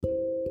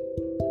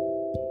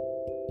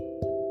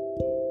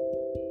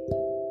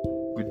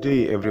Good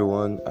day,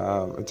 everyone.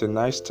 It's a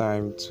nice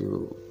time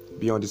to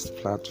be on this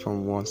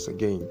platform once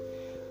again.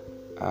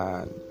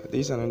 And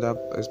this is another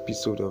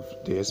episode of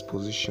the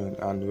exposition,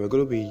 and we're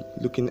going to be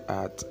looking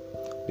at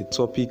the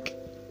topic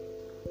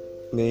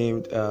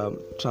named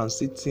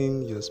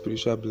Transiting Your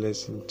Spiritual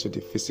Blessing to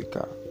the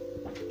Physical.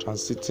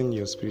 Transiting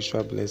your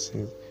spiritual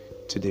blessing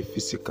to the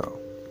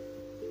physical.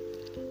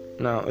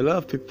 Now, a lot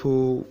of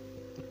people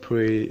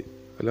pray,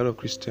 a lot of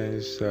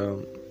Christians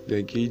they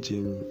engage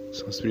in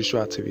some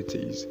spiritual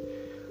activities.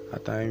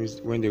 At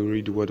times, when they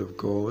read the Word of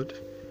God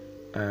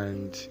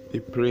and they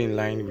pray in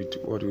line with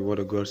what the Word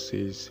of God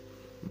says,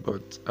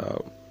 but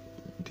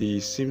they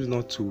seem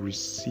not to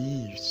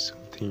receive some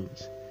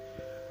things.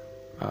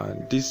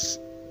 And this,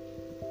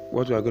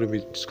 what we are going to be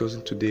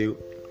discussing today,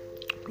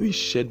 we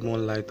shed more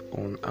light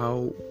on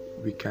how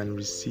we can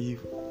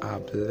receive our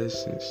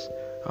blessings,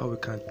 how we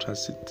can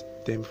transit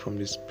them from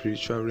the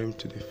spiritual realm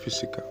to the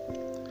physical.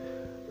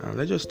 And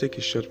let's just take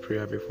a short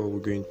prayer before we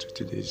go into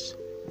today's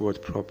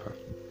word proper.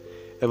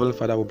 Heavenly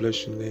Father, we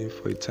bless your name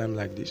for a time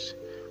like this.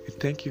 We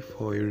thank you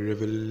for a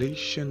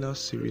revelational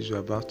series we're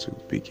about to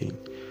begin.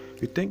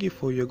 We thank you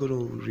for you're going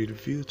to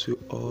reveal to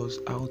us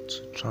how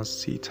to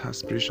transit our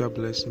spiritual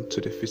blessing to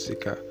the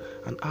physical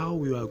and how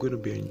we are going to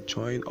be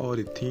enjoying all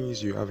the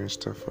things you have in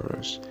store for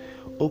us.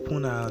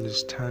 Open our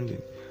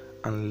understanding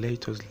and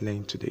let us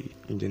learn today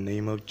in the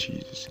name of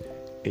Jesus.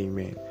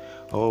 Amen.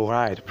 All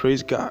right,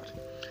 praise God.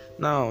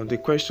 Now, the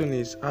question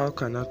is, how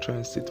can I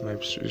transit my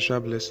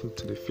spiritual blessing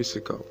to the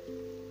physical?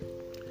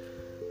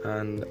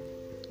 And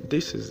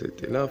this is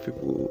it. A lot of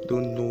people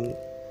don't know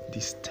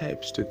the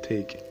steps to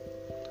take.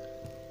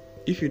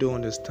 If you don't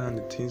understand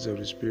the things of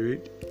the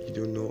Spirit, you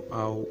don't know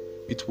how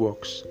it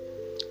works.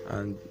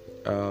 And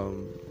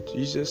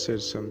Jesus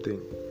said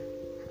something.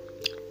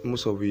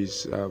 Most of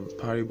his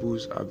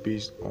parables are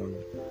based on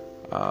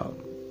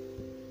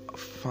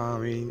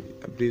farming,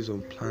 based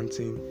on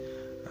planting,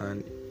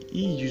 and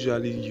he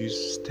usually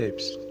uses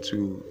steps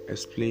to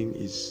explain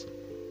his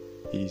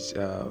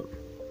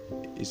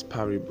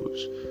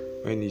parables.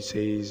 When he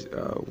says,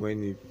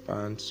 when he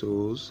plants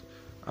sows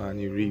and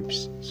he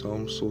reaps,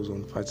 some sows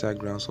on fertile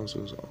ground, some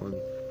sows on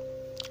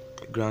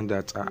ground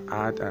that are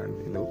hard,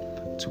 and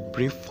to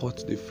bring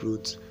forth the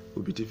fruit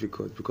will be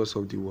difficult because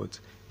of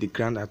the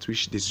ground at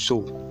which they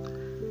sow.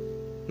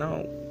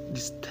 Now, the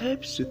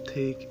steps to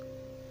take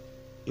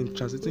in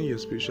transiting your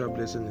spiritual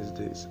blessing is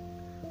this: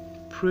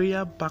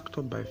 prayer backed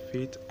up by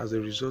faith as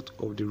a result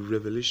of the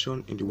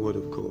revelation in the Word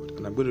of God.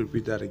 And I'm going to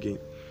repeat that again.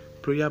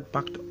 Prayer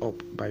backed up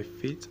by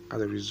faith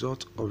as a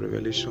result of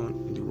revelation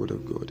in the Word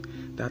of God.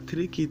 There are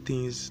three key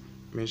things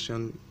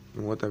mentioned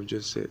in what I've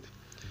just said.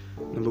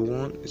 Number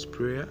one is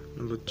prayer,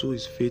 number two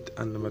is faith,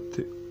 and number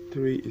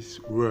three is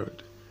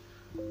word.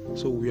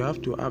 So we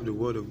have to have the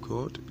Word of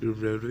God, the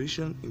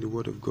revelation in the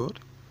Word of God,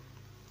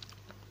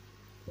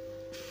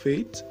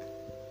 faith,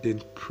 then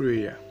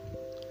prayer.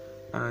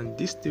 And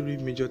these three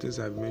major things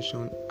I've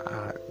mentioned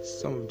are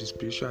some of the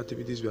spiritual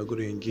activities we are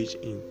going to engage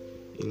in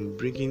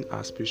bringing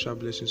our spiritual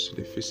blessings to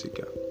the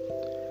physical.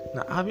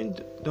 Now, having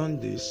done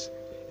this,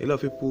 a lot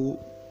of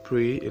people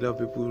pray, a lot of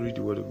people read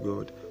the Word of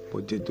God,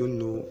 but they don't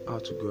know how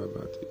to go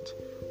about it.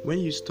 When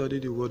you study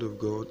the Word of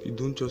God, you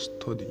don't just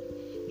study,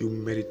 you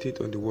meditate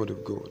on the Word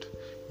of God.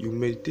 You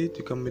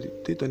can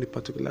meditate on a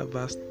particular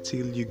verse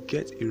till you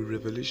get a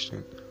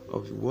revelation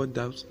of what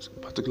that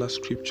particular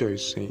scripture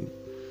is saying.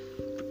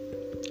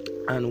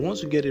 And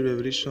once you get a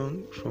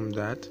revelation from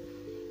that,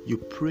 you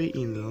pray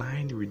in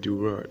line with the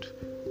Word,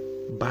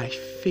 by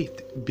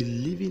faith,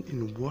 believing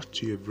in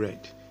what you have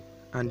read.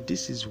 And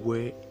this is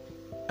where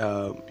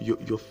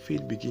your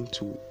faith begins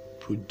to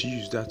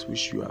produce that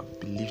which you have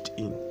believed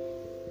in.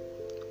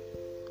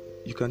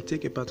 You can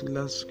take a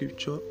particular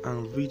scripture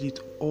and read it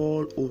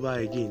all over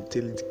again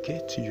till it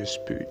gets to your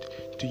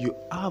spirit, till you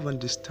have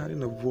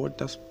understanding of what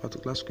that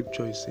particular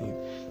scripture is saying,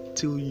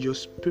 till your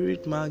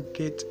spirit man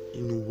gets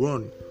in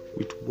one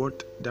with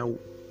what that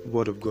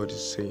Word of God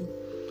is saying.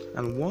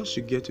 And once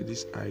you get to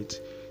this height,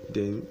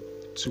 then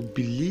to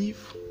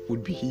believe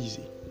would be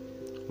easy.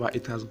 But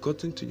it has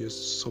gotten to your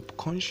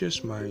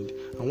subconscious mind,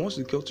 and once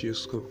it got to your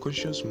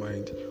subconscious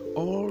mind,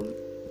 all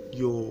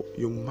your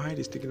mind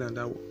is taken at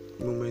that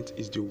moment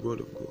is the Word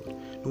of God.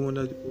 No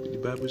wonder the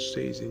Bible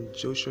says in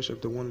Joshua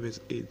chapter 1 verse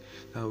 8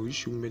 that we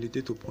should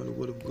meditate upon the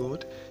Word of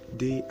God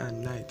day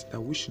and night, that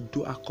we should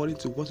do according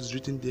to what is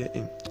written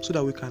therein, so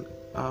that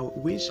our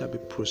ways shall be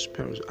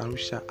prosperous and we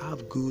shall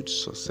have good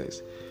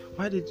success.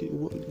 Why did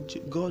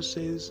God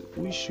says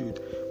we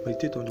should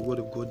meditate on the Word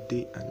of God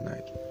day and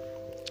night?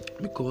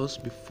 Because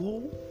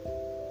before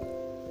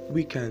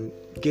we can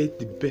get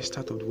the best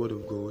out of the Word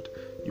of God,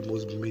 you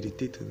must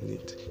meditate on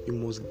it. You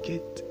must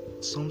get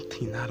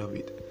something out of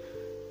it.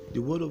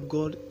 The Word of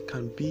God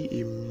can be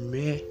a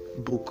mere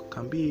book,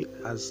 can be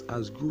as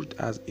good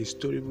as a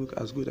storybook,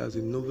 as good as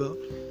a novel,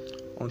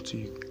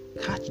 until you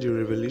catch the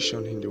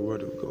revelation in the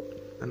Word of God.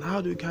 And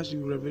how do you catch the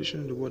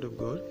revelation in the Word of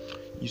God?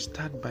 You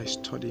start by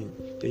studying,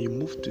 then you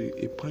move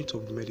to a point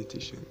of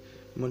meditation.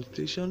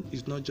 Meditation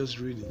is not just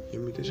reading.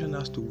 Your meditation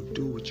has to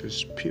do with your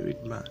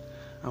spirit man.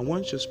 And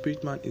once your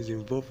spirit man is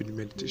involved in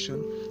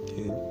meditation,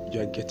 then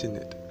you are getting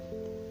it.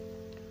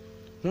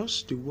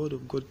 Once the word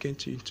of God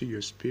gets into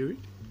your spirit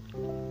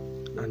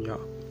and you are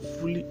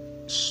fully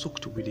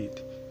soaked with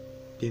it,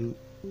 then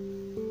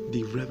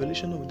the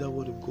revelation of that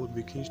word of God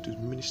begins to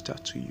minister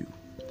to you.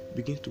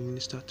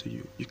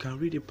 You can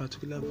read a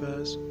particular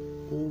verse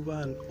over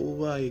and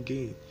over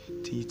again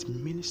till it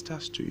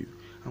ministers to you.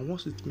 And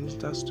once it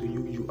ministers to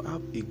you, you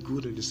have a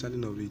good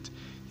understanding of it.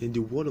 Then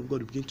the word of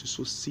God begins to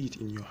sow seed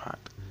in your heart.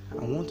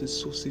 And once it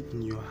sows seed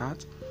in your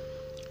heart,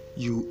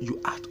 you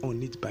act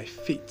on it by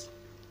faith.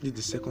 This is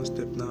the second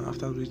step now.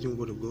 After reading the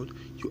word of God,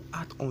 you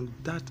act on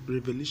that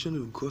revelation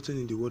you've gotten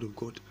in the word of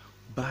God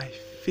by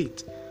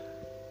faith.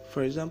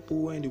 For example,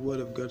 when the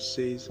word of God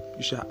says,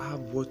 you shall have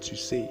what you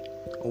say,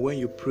 or when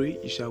you pray,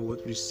 you shall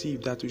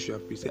receive that which you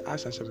have prayed. Say,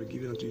 ask and shall be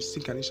given unto you,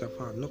 seek and it shall be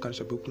found, knock and it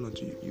shall be opened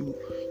unto you.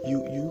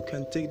 You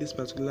can take this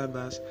particular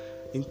verse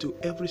into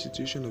every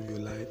situation of your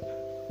life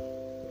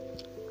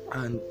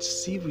and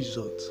see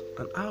results.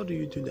 And how do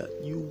you do that?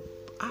 You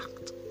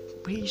act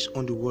based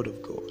on the word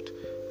of God.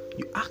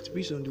 You act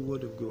based on the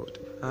word of God.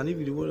 And if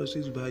the word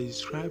says, by his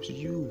stripes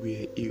you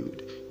were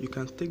healed, you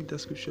can take that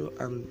scripture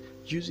and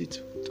use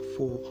it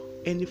for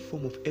any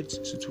form of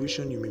health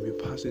situation you may be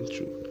passing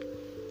through.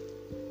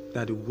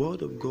 That the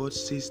word of God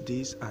says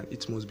this and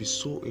it must be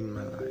so in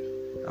my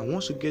life. And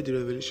once you get the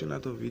revelation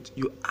out of it,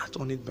 you act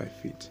on it by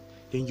faith.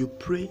 Then you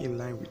pray in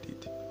line with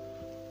it.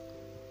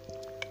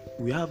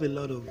 We have a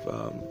lot of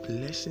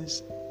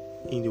blessings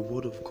in the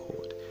word of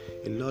God.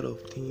 A lot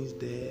of things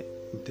there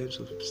in terms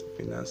of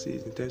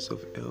finances, in terms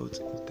of health,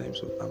 in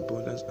terms of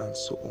abundance, and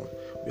so on.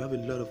 We have a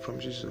lot of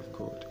promises of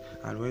God.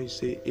 And when you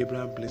say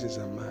Abraham blessings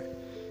are mine,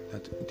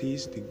 that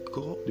this the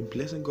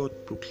blessing God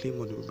proclaimed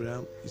on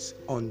Abraham is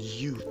on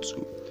you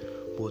too.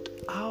 But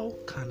how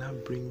can I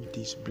bring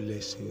these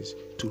blessings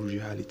to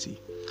reality?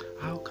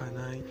 How can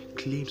I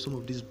claim some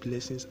of these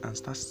blessings and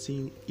start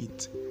seeing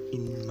it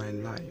in my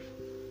life?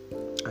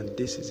 And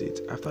this is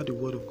it. After the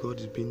word of God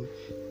has been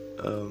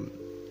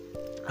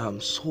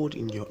sold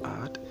in your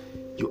heart,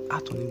 you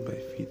act on it by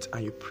faith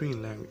and you pray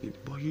in line with it.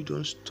 But you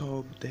don't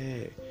stop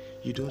there.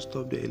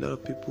 A lot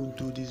of people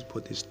do this,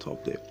 but they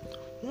stop there.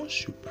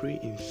 Once you pray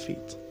in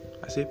faith,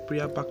 I say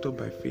prayer backed up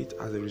by faith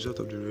as a result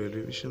of the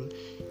revelation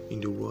in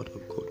the word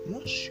of God.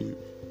 Once you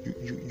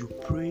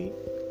pray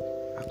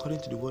according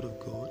to the word of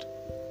God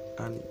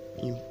and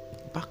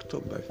backed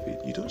up by faith,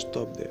 you don't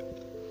stop there.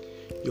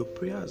 Your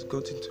prayer has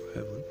got into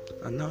heaven,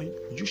 and now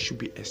you should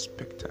be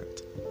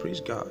expectant.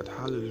 Praise God.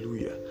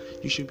 Hallelujah.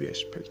 You should be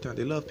expectant.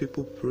 A lot of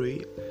people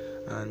pray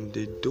and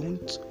they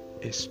don't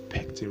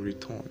expect a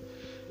return.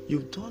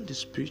 You've done the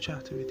spiritual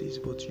activities,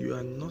 but you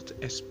are not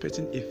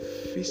expecting a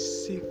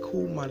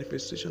physical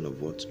manifestation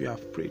of what you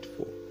have prayed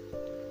for.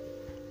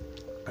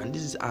 And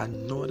this is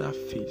another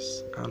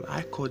phase, and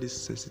I call this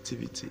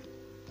sensitivity.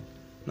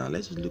 Now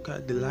let's look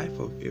at the life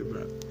of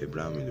Abraham.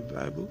 Abraham in the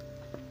Bible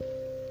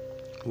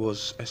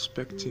was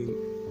expecting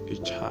a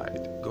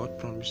child. God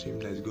promised him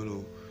that he's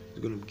going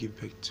to give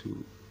birth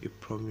to a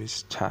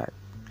promised child.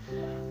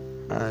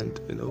 And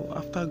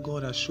after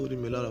God has showed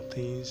him a lot of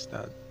things,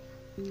 that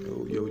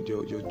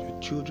your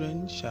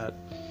children shall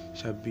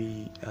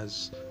be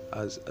as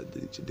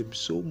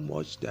so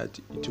much that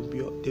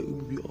they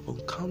will be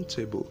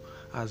uncountable,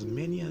 as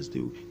many as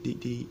the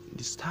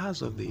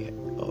stars of the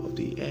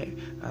air,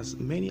 as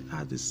many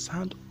as the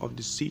sand of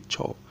the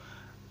seashore.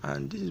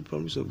 And this is the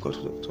promise of God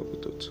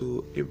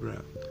to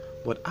Abraham.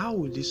 But how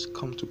will this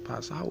come to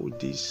pass? How will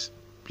these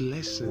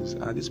blessings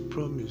and this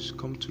promise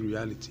come to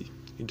reality?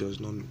 He does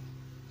not know.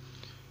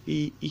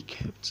 He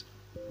kept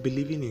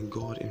believing in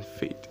God in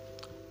faith.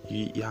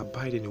 He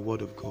abided in the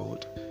word of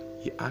God.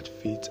 He had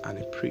faith and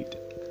he prayed.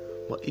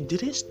 But it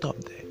didn't stop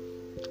there.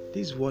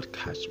 This is what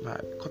caught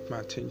my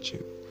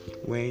attention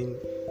when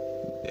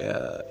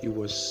he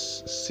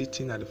was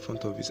sitting at the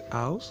front of his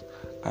house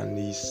and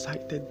he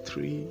sighted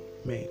 3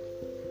 men.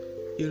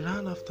 He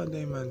ran after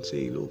them and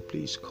said, "Lord,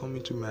 please come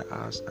into my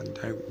house and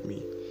die with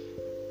me."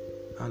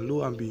 And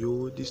lo and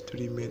behold, these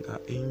 3 men are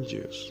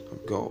angels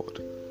of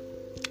God.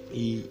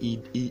 He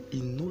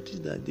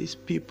noticed that these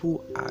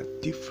people are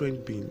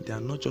different beings. They are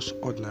not just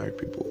ordinary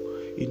people.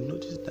 He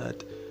noticed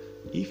that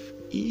if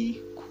he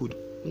could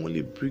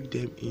only bring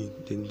them in,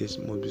 then there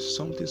must be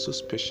something so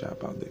special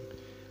about them.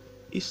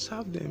 He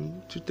served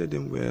them, treated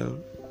them well,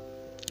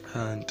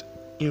 and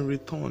in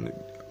return,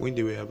 when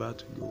they were about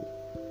to go,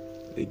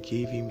 they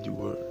gave him the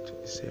word.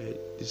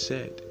 They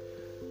said,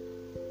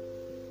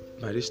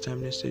 by this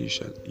time next year,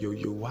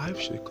 your wife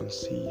shall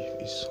conceive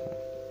a son.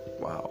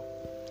 Wow.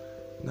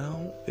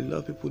 Now, a lot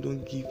of people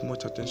don't give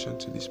much attention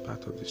to this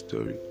part of the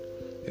story.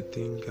 They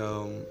think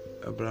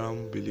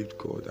Abraham believed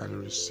God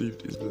and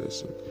received his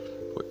blessing.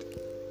 But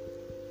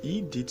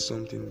he did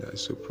something that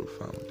is so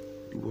profound.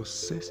 He was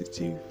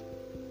sensitive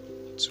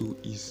to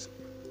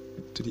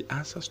the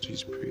answers to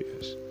his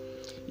prayers.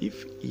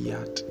 If he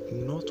had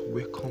not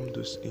welcomed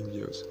those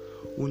angels,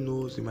 Who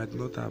knows, he might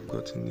not have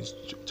gotten his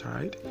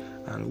child,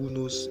 and who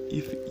knows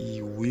if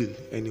he will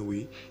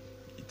anyway.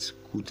 It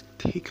could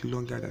take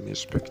longer than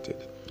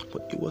expected.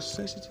 But he was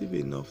sensitive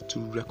enough to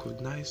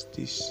recognize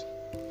this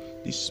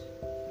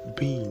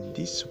being,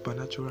 this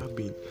supernatural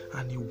being,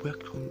 and he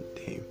welcomed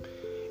them.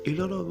 A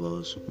lot of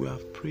us, we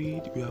have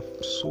prayed, we have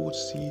sowed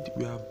seed,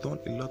 we have done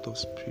a lot of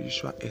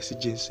spiritual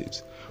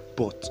exigencies,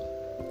 but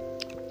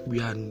we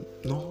are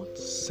not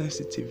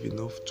sensitive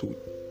enough to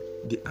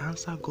the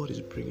answer God is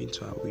bringing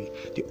to our way,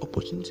 the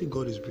opportunity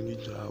God is bringing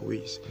to our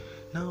ways.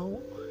 Now,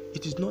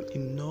 it is not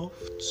enough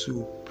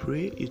to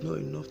pray, it's not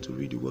enough to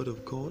read the word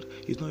of God,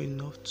 it's not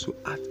enough to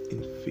act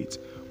in faith,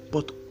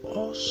 but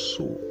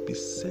also be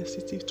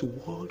sensitive to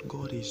what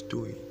God is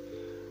doing.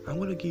 I'm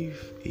going to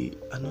give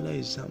another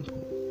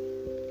example.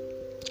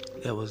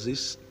 There was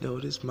this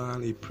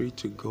man, he prayed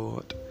to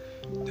God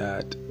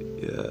that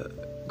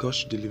God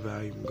should deliver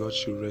him, God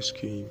should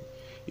rescue him.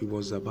 He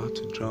was about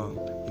to drown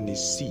in the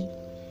sea.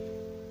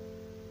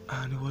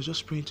 And he was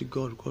just praying to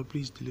God, God,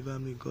 please deliver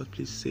me, God,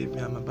 please save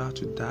me, I'm about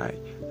to die.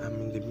 I'm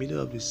in the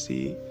middle of the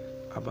sea,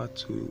 about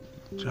to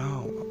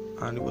drown.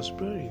 And he was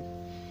praying.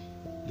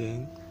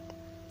 Then,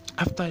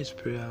 after his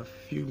prayer, a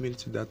few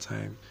minutes at that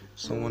time,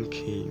 someone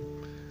came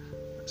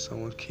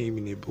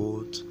in a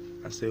boat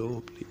and said,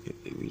 oh, please,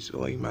 we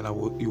saw him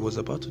and he was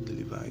about to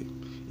deliver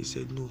him. He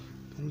said, no,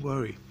 don't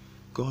worry,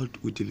 God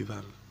will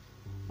deliver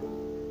me.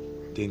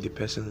 Then the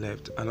person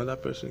left. Another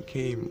person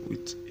came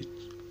with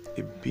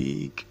a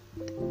big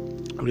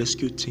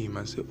rescue team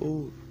and said,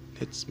 oh,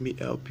 let me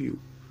help you.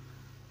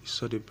 He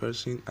saw the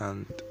person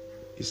and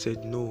he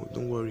said, no,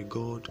 don't worry,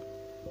 God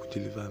will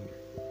deliver me.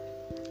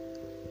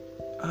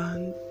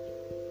 And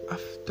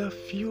after a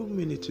few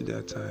minutes to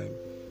that time,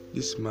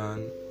 this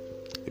man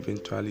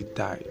eventually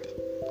died.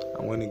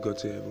 And when he got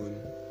to heaven,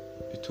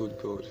 he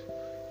told God,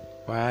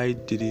 why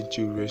didn't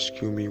you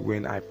rescue me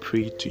when I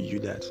prayed to you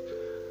that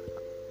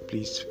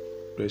please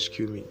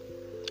rescue me?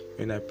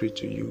 When I prayed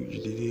to you,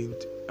 you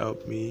didn't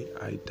help me.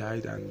 I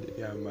died and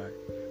here am I.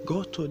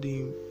 God told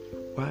him,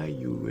 while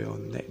you were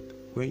on earth,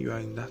 when you are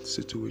in that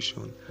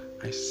situation,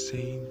 I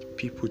sent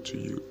people to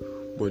you,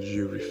 but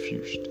you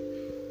refused.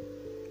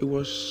 He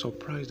was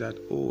surprised that,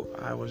 oh,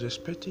 I was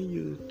expecting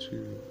you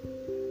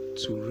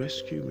to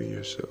rescue me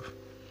yourself.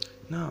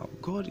 Now,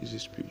 God is a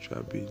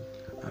spiritual being,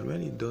 and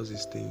when he does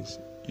these things,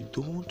 you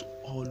don't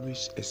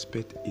always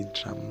expect a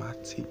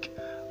dramatic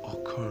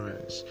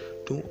occurrence.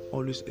 Don't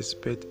always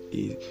expect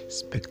a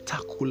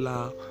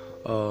spectacular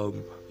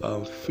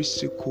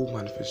physical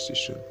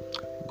manifestation.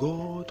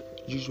 God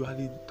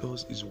usually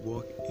does his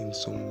work in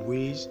some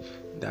ways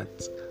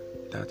that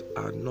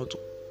are not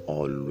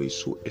always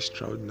so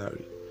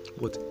extraordinary.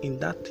 But in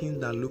that thing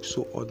that looks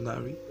so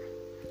ordinary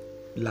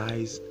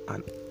lies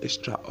an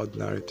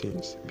extraordinary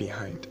things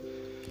behind.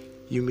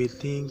 You may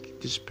think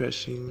this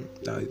person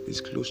that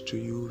is close to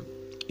you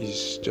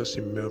is just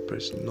a mere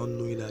person, not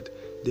knowing that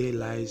there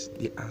lies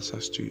the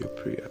answers to your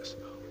prayers.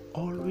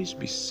 Always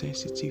be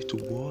sensitive to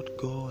what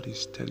God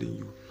is telling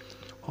you.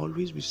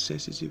 Always be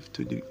sensitive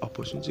to the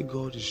opportunity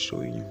God is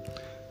showing you.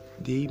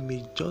 They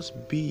may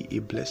just be a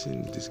blessing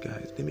in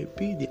disguise. They may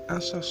be the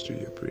answers to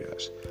your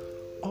prayers.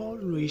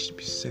 Always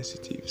be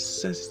sensitive.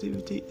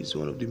 Sensitivity is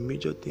one of the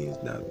major things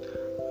that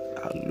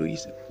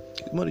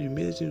one of the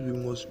major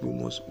things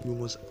we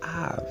must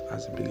have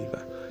as a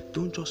believer.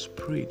 Don't just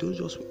pray. Don't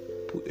just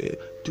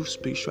do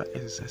spiritual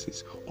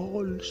exercises.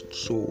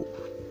 Also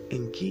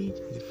engage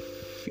in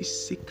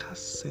physical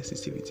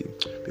sensitivity,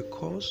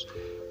 because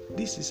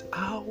this is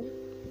how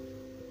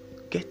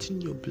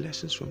getting your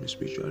blessings from the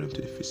spiritual realm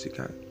to the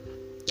physical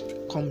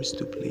comes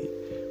to play.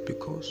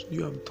 Because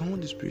you have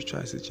done the spiritual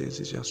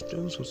exercises, you have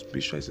done some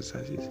spiritual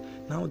exercises.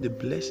 Now the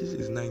blessings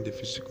is now in the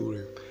physical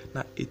realm.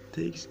 Now it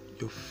takes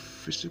your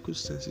physical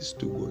senses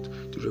to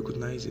what? To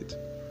recognize it.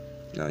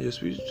 Now your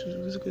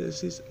physical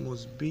senses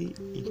must be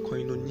in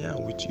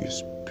koinonia with your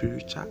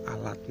spiritual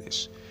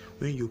alertness.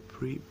 When you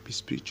pray, be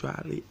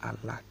spiritually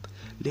alert.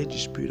 Let the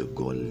Spirit of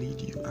God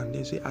lead you. And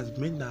they say, as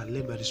men that are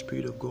led by the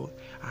Spirit of God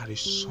are the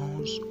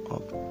sons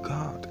of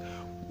God.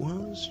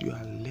 Once you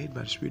are led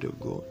by the Spirit of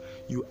God,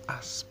 you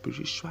are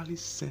spiritually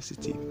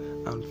sensitive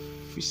and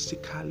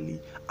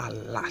physically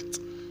alert.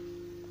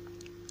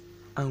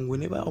 And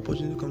whenever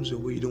opportunity comes your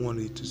way, you don't want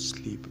it to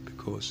sleep,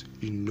 because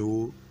you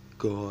know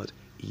God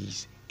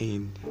is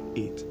in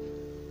it.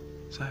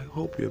 So I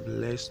hope you're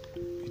blessed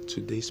with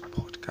today's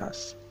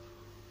podcast.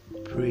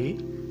 Pray,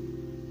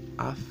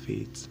 have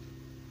faith,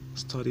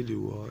 study the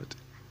word,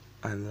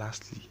 and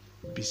lastly,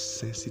 be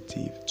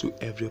sensitive to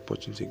every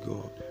opportunity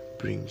God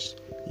brings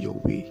your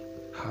way.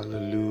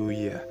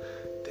 Hallelujah.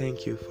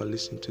 Thank you for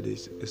listening to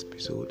this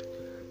episode,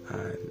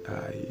 and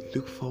I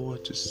look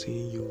forward to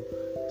seeing you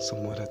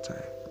some other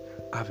time.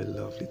 Have a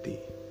lovely day.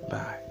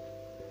 Bye.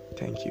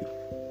 Thank you.